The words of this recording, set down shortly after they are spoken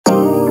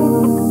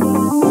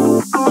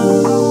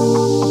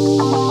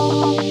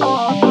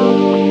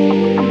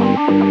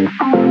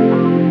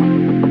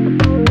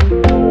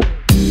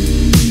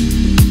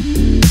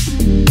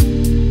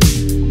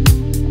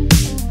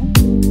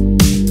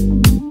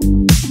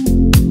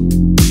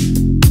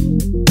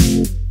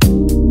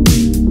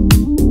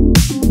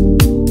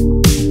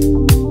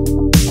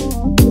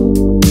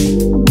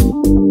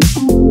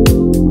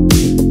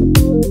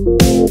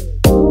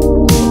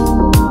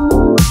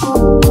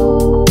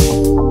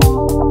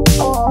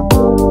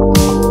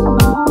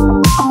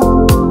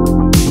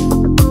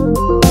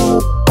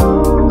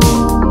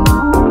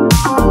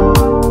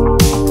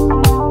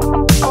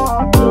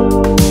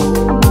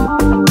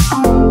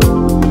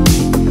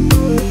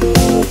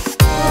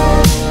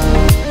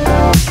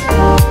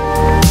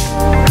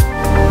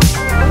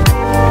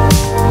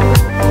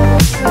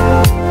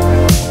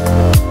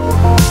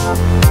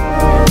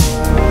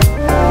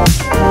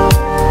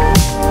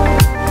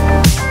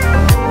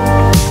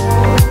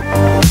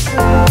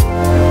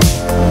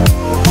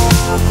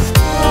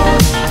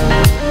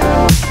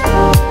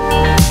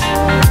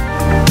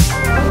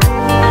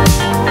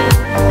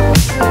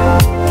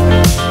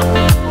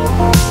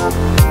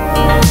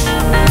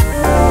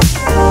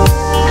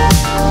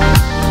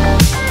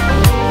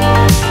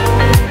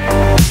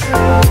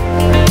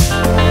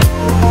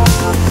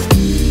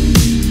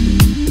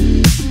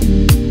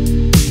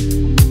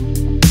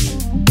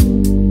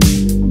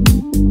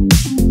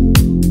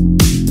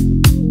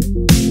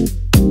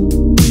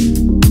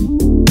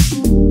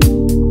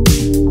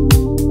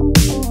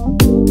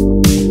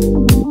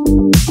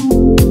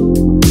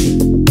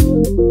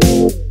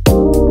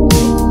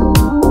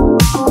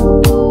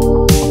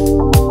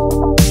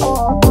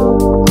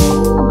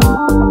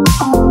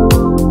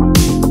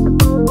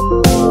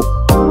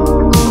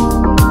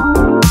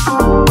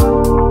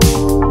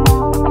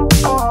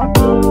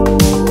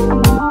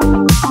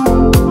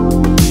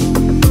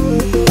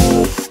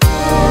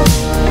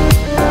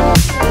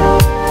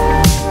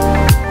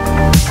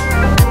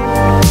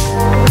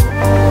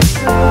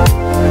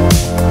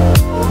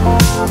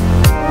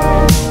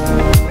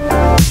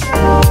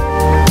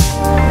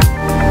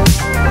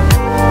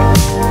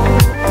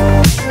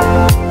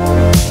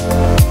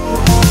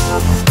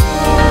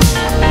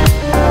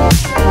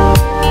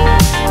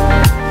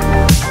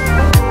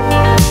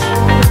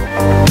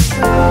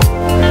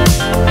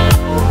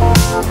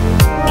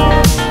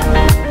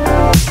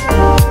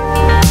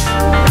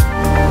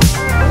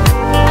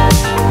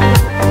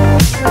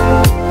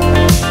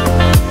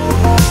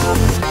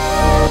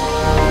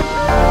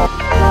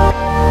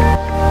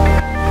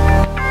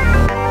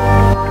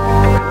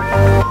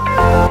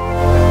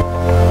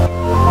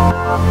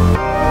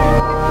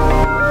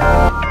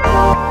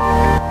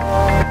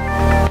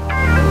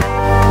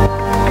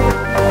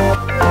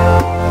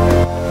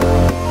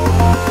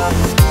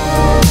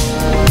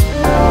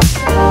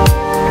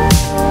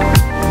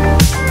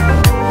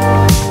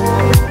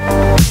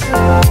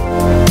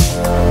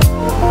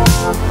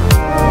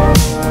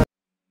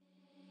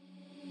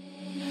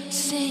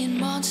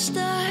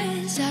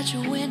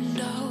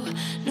window.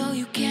 No,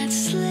 you can't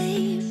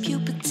sleep, you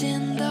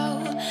pretend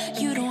though.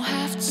 You don't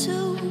have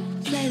to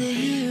play the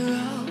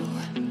hero.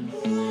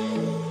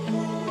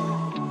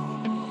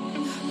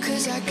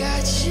 'Cause I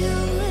got you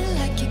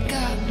like you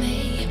got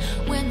me.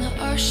 When the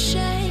earth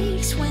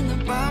shakes, when the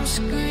bombs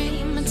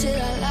scream, until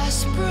our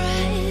last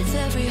breath,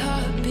 every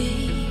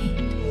heartbeat.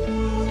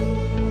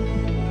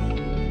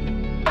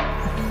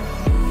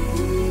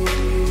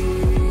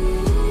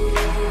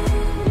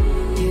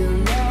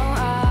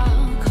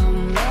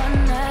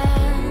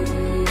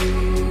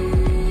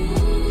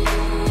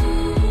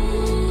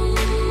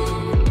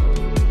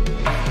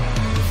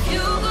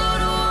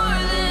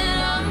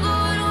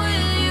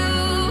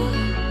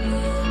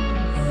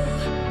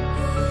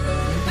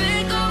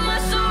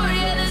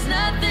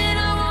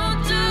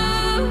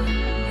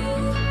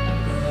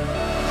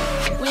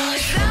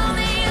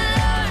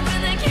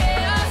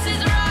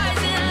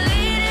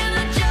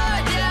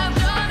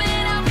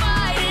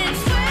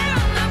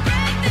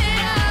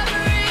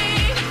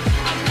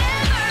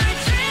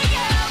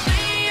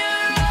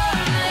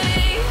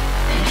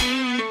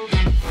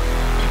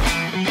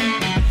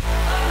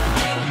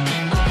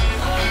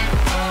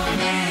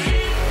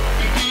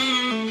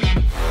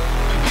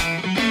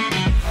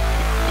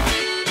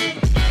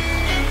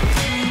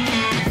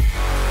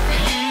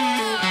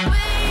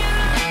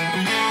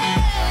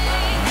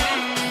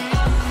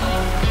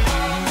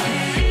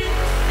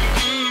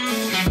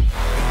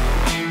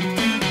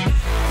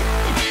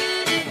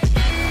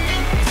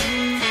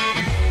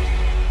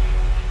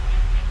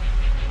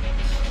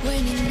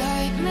 When your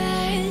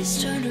nightmares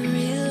turn to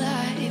real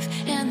life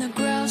and the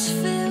ground's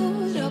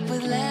filled up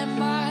with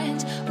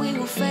landmines, we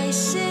will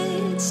face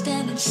it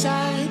standing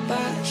side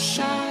by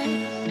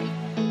side.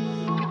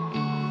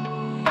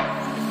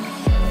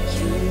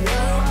 You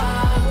know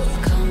I'll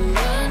come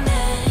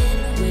running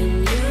when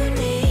you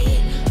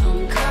need. I'm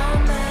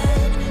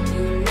coming.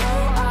 You know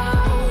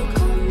I'll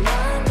come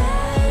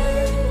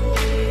running.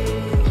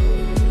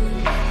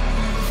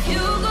 If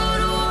you go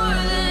to war,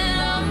 then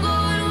I'm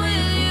going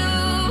with you.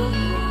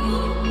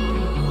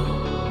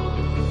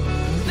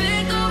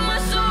 Pick up my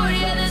sword,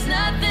 yeah, there's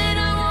nothing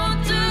I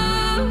won't do.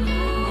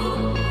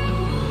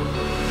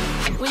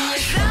 When you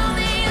sound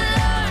the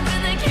alarm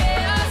and the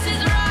chaos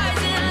is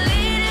rising,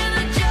 leading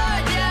the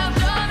charge, yeah, I'm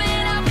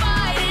coming, I'm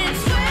fighting.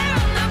 Swear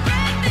on the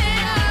breath that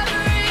I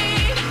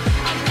breathe,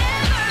 I'll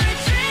never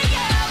retreat,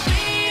 yeah, I'll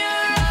be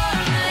your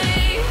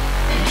army.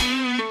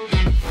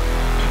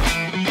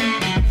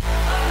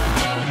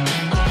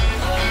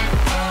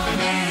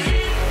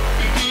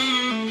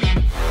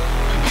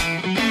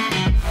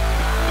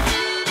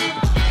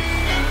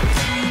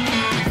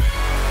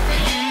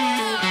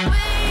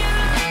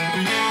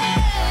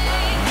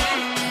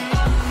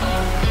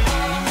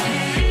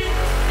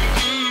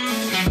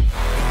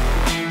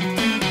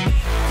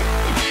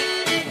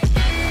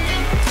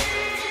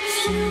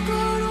 If you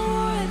go to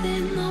war,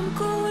 then I'm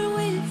going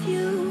with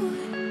you.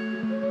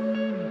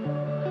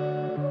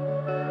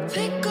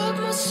 Pick up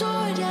my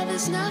sword, yeah,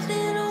 there's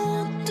nothing I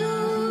won't do.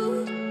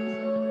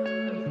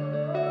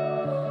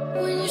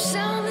 When you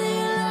sound the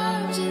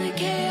alarms and the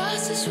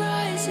chaos is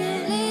rising,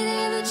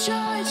 leading the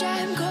charge,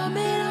 I'm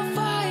coming, I'm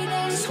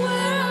fighting.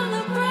 Swear on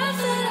the breath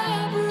that I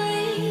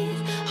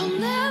breathe, I'll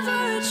never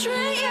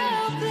retreat,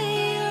 yeah, I'll be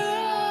your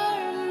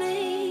army.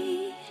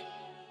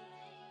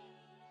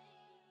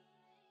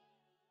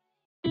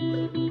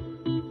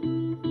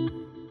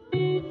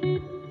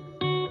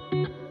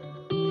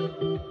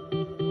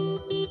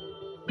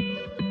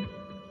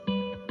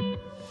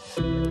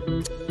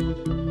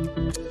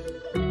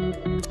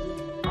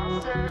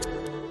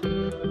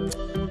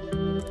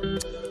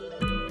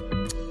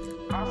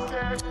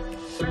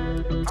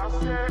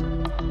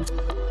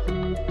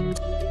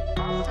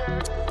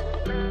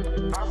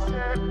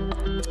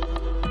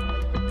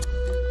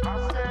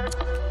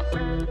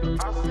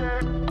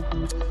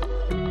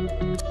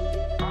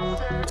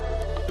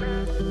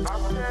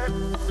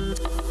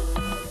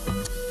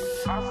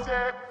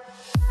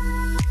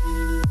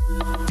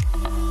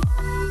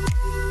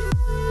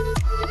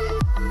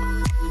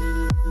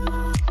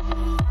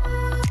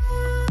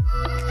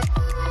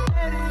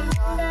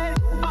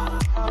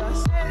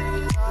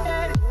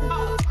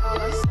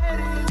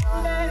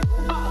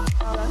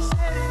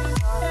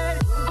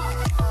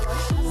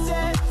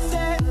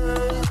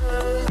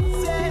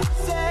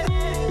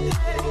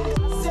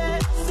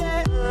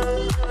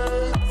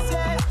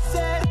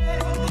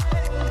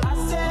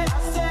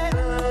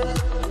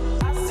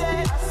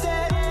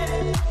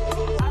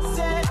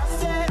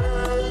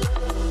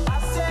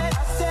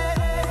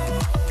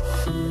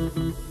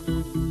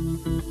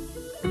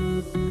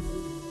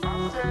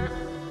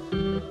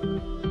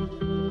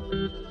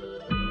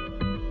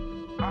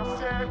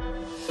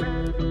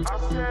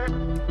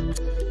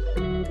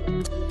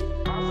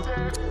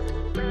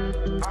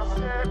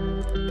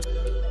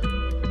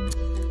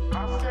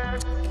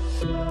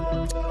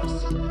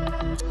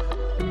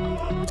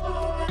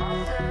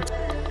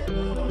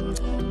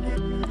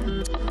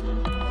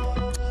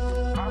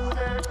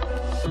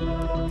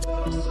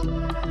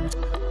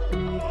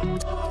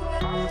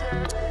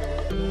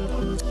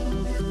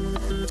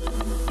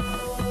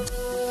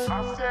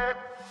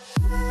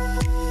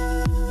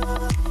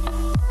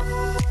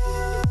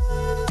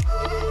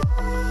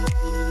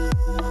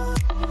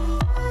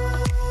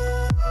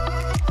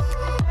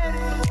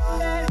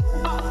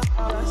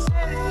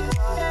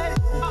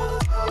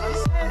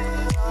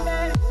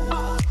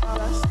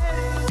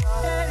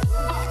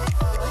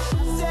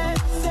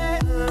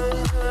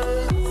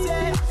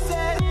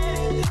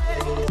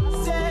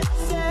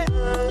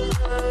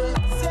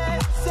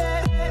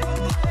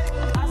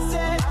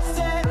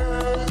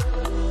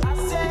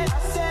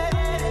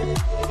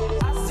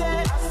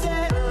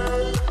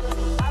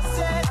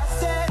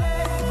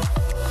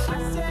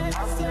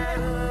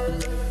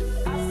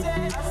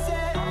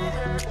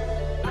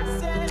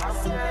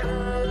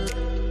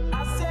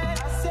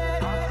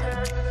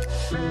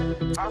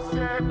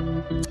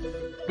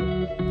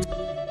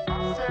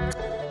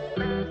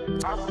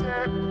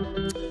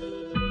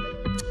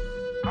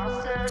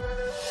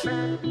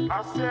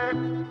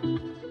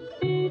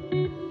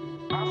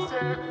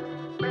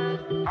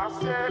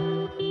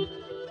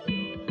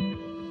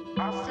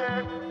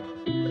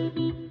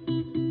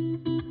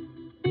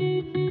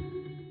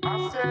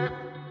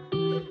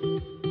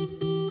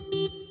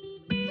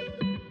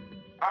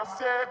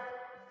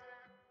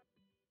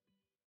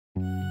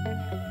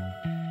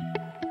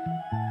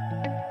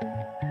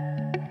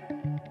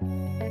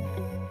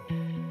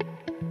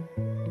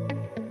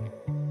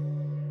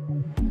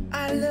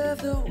 I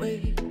love the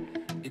way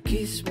you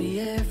kiss me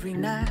every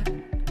night.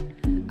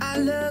 I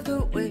love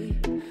the way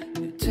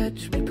you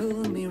touch me,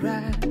 pull me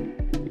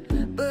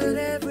right. But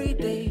every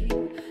day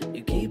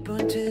you keep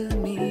on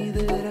telling me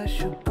that I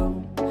should go,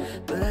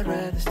 but I'd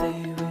rather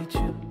stay with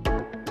you.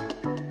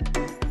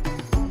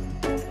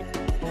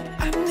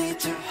 I need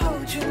to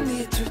hold you,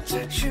 need to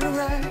touch you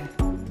right.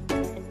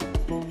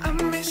 I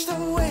miss the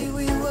way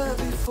we were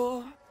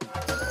before.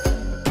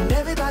 And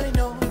everybody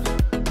knows,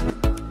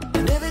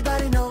 and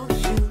everybody knows.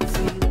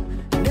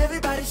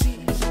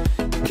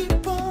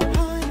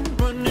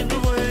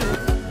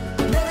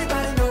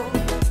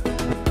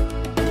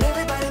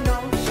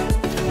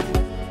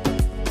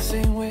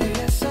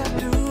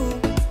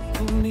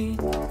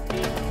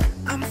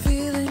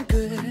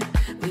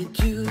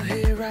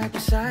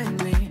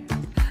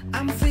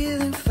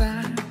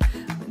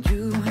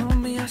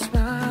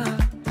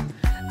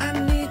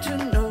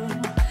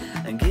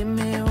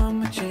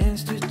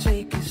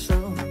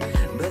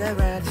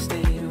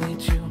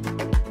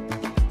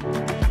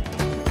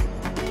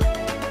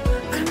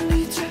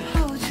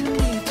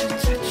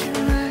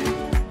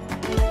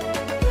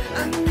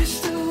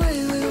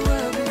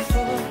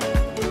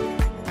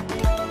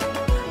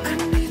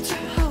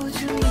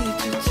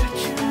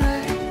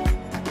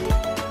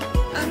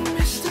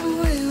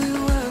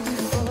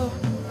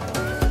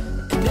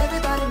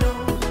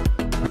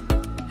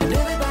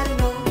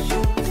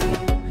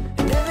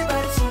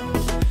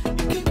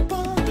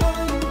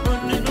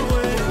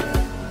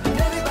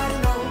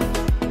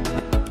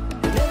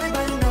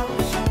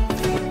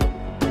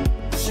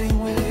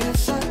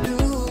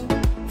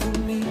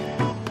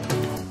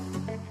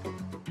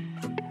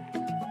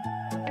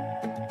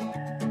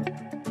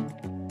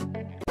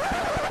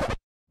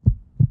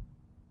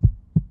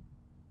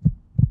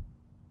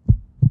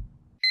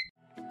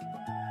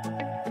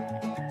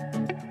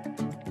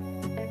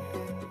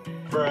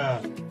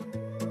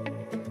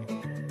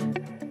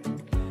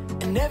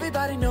 And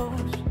everybody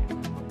knows,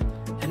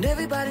 and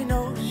everybody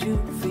knows you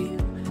feel,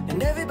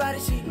 and everybody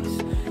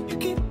sees you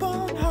keep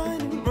on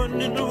hiding,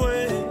 running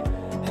away.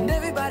 And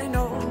everybody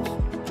knows,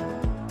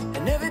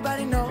 and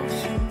everybody knows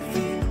you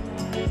feel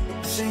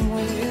the same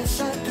way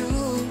as I do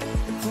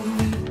for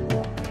me.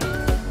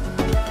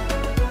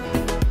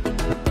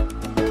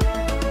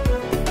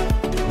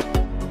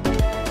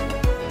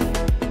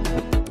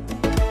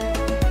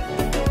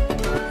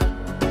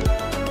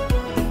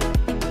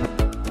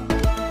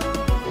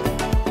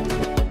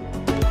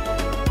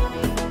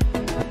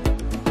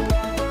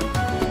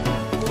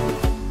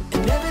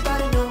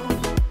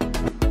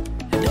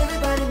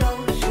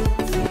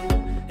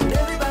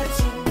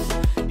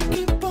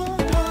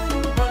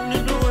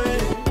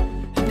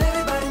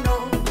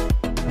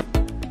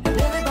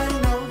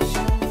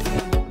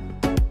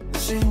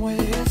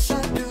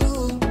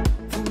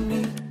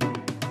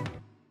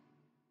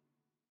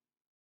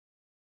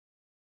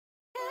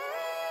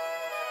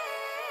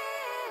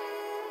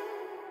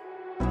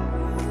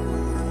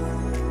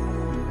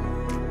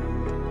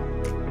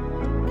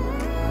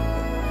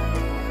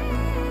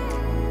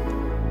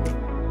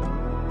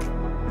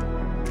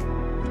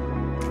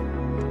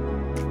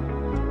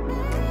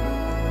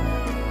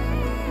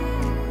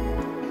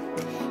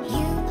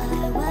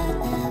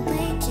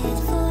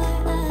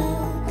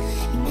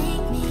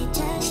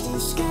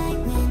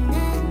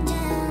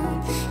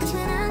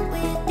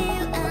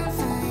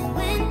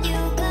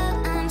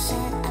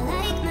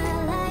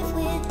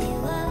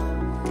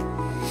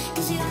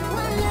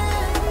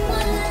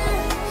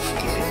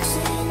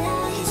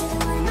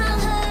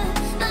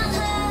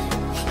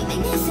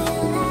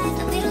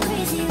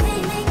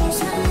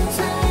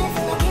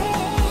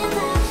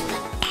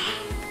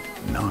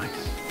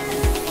 Nice.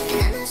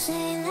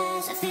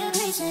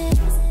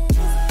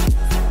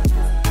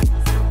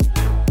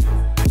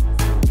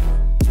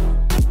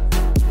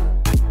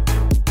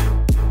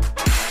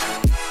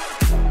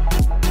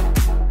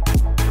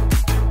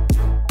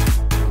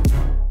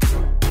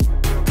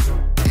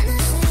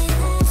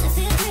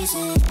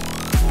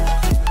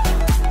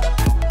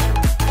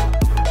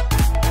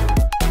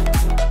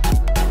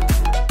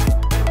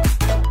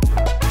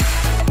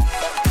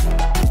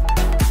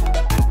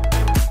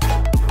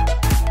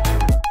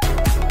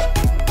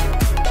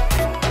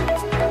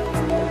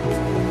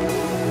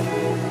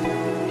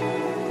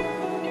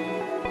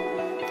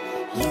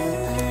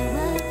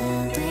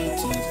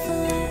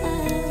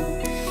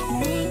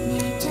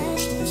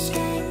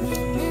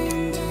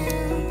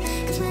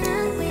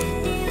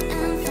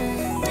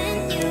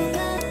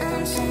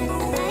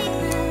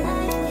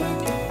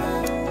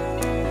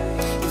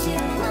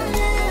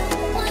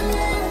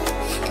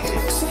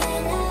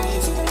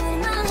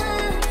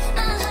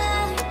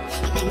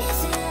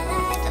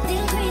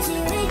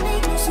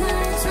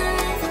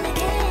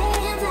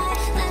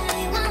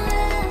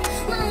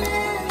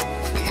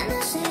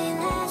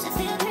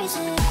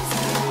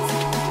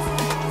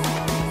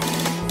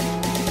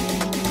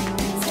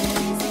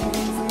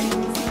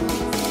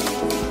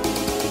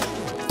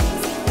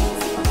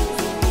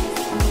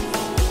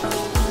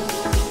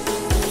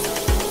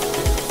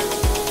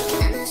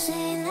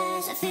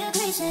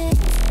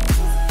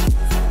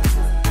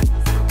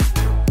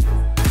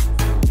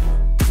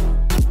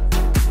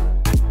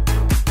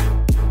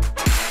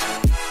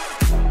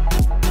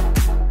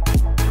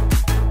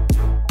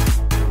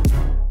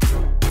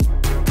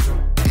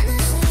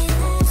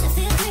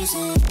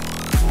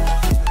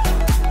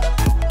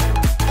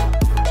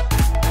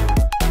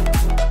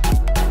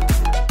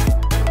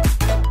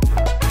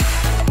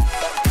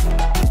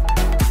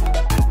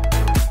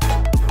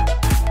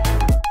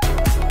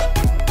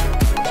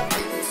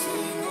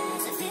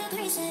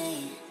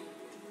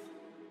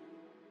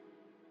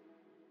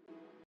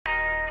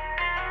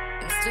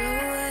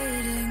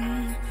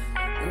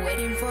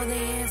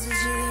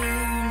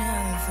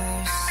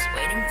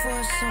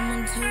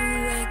 someone to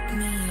wake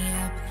me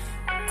up,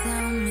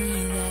 tell me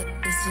that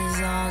this is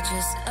all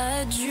just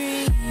a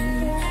dream.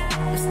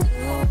 I'm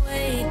still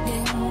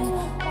waiting,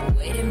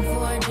 waiting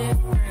for a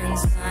different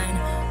sign,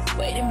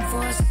 waiting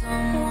for